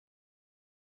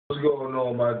What's going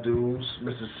on, my dudes?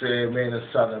 Mr. Sandman and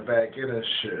Sonic back in and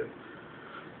shit.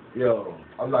 Yo,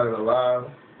 I'm not gonna lie.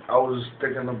 I was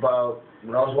thinking about,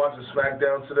 when I was watching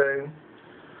SmackDown today,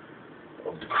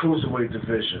 of the Cruiserweight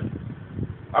division.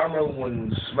 I remember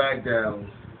when SmackDown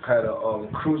had a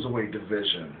Cruiserweight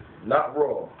division. Not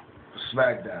Raw, but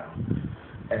SmackDown.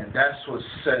 And that's what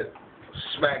set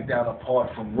SmackDown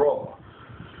apart from Raw.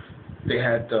 They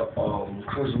had the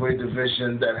Cruiserweight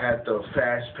division that had the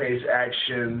fast-paced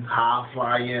action,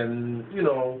 high-flying,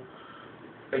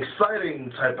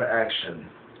 exciting type of action.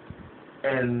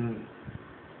 And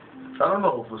I don't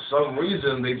know, for some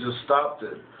reason they just stopped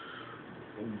it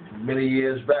many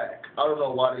years back. I don't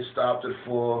know why they stopped it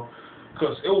for,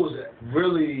 because it was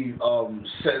really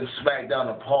setting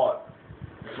SmackDown apart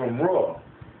from Raw.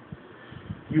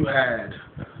 You had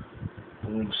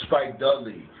Spike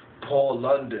Dudley, Paul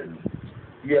London.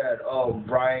 You had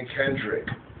Brian Kendrick.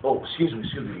 Oh, excuse me,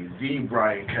 the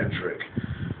Brian Kendrick.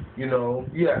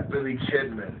 You had Billy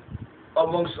Kidman,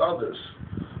 amongst others.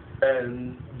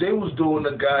 And they was doing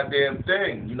the goddamn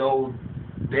thing.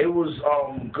 They was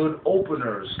good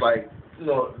openers. Like,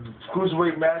 the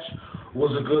Cruiserweight match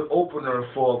was a good opener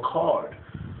for a card,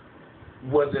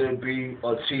 whether it be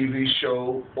a TV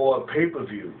show or a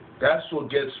pay-per-view. That's what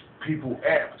gets people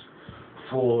amped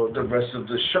for the rest of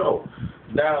the show.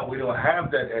 Now we don't have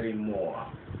that anymore.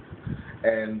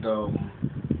 And a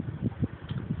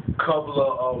couple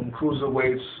of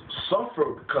cruiserweights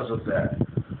suffered because of that.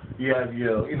 You have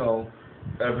your,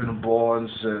 Evan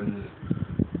Bournes and,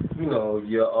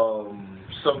 your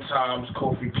sometimes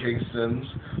Kofi Kingston's.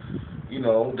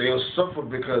 They'll suffer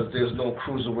because there's no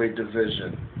cruiserweight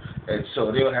division. And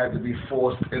so they'll have to be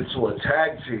forced into a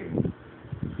tag team.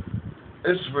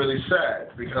 It's really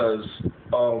sad because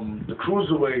the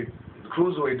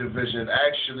cruiserweight division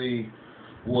actually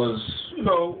was,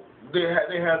 they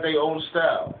had their own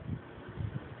style.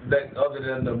 That other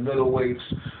than the middleweights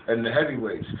and the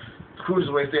heavyweights,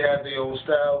 cruiserweights, they had their own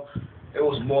style. It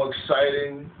was more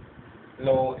exciting.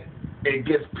 It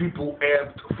gets people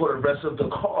amped for the rest of the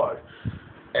card.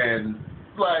 And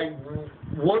like,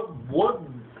 what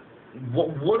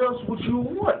else would you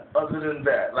want other than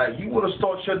that? Like, you want to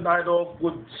start your night off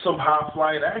with some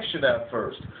high-flying action at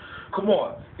first. Come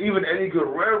on. Even Eddie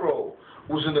Guerrero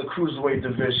was in the Cruiserweight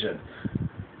division.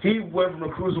 He went from the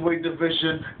Cruiserweight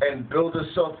division and built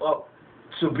himself up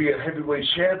to be a heavyweight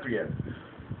champion.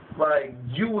 Like,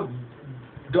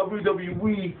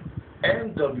 WWE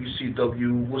and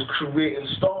WCW was creating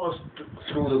stars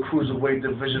through the Cruiserweight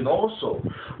division also.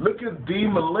 Look at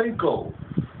Dean Malenko.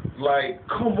 Like,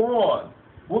 come on.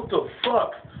 What the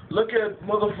fuck? Look at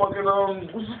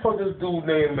motherfucking, what the fuck this dude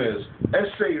name is?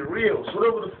 S.A. Rios.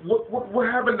 What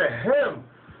happened to him?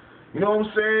 You know what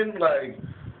I'm saying? Like,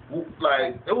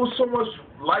 it was so much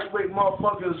lightweight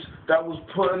motherfuckers that was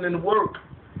putting in work.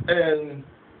 And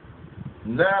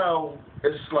now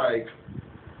it's like,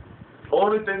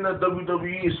 only thing that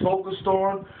WWE is focused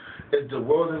on is the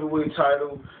World Heavyweight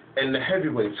title and the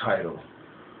Heavyweight title.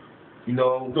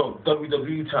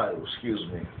 WWE title, excuse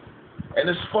me. And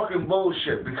it's fucking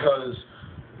bullshit because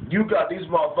you got these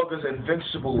motherfuckers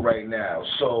invincible right now.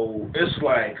 So it's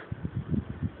like,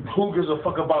 who gives a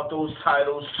fuck about those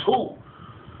titles too?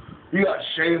 You got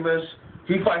Sheamus.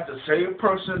 He fights the same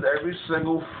person every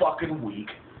single fucking week.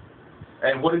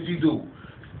 And what does he do?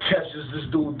 Catches this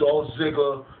dude Dolph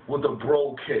Ziggler with a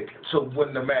bro kick to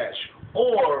win the match.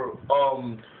 Or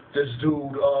this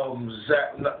dude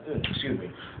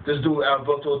this dude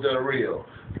Alberto Del Rio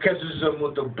catches him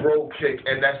with the bro kick,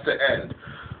 and that's the end.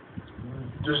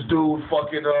 This dude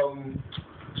fucking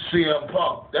CM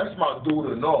Punk, that's my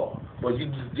dude and all, but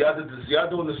y'all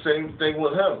doing the same thing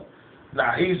with him.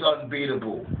 Nah, he's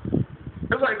unbeatable.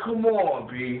 It's like, come on,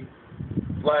 B.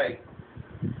 Like,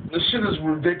 this shit is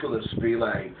ridiculous, B.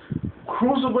 Like,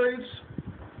 cruiserweights,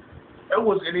 it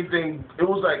was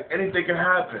like anything can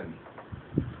happen.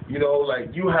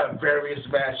 Like, you have various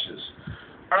matches.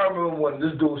 I remember when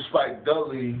this dude Spike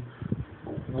Dudley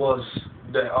was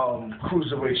the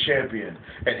Cruiserweight champion,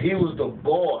 and he was the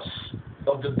boss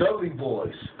of the Dudley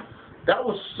Boys. That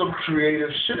was some creative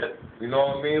shit. You know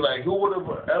what I mean? Like, who would have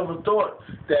ever thought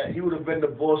that he would have been the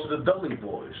boss of the Dudley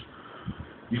Boys?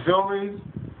 You feel me?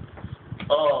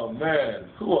 Oh, man.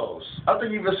 Who else? I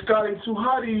think even Scotty 2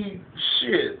 Hotty,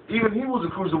 shit. Even he was a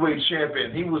Cruiserweight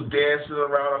champion. He was dancing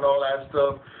around and all that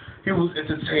stuff. He was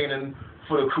entertaining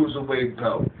for the Cruiserweight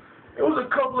belt. It was a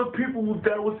couple of people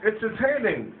that was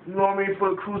entertaining, you know what I mean, for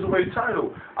the Cruiserweight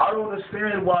title. I don't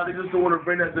understand why they just don't want to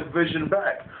bring that division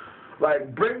back.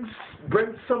 Like, bring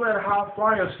some of that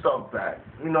high-flyer stuff back.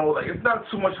 Like, it's not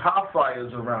too much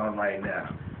high-flyers around right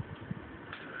now.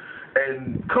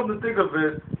 And come to think of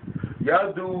it,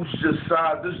 y'all dudes just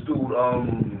signed this dude,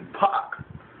 Pac.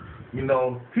 You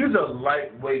know, he's a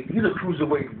lightweight, he's a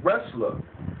cruiserweight wrestler.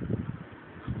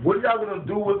 What are y'all gonna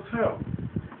do with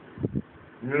him?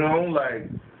 You know, like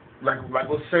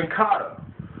with Sin Cara.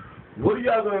 What are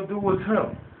y'all gonna do with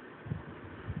him?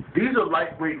 These are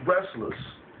lightweight wrestlers,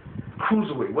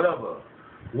 cruiserweight, whatever.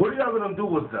 What are y'all gonna do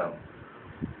with them?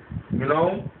 You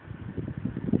know,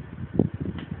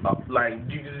 like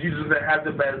you just have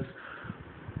them as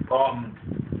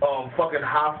fucking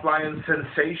high flying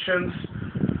sensations.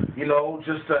 You know,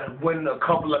 just to win a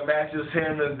couple of matches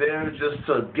here and there, just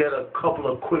to get a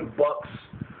couple of quick bucks,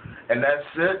 and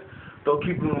that's it. Don't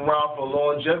keep them around for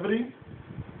longevity,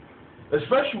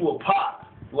 especially with Pac.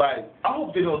 Like, I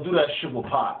hope they don't do that shit with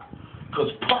Pac, because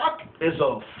Pac is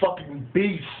a fucking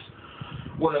beast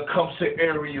when it comes to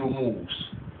aerial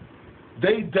moves.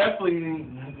 They definitely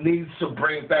need to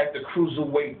bring back the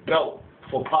Cruiserweight belt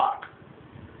for Pac.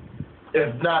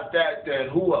 If not that, then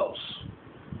who else?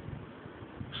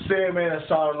 Sandman is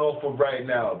signing off for right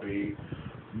now, B.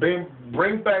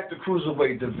 Bring back the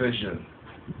Cruiserweight division.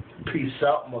 Peace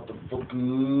out,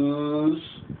 motherfuckers.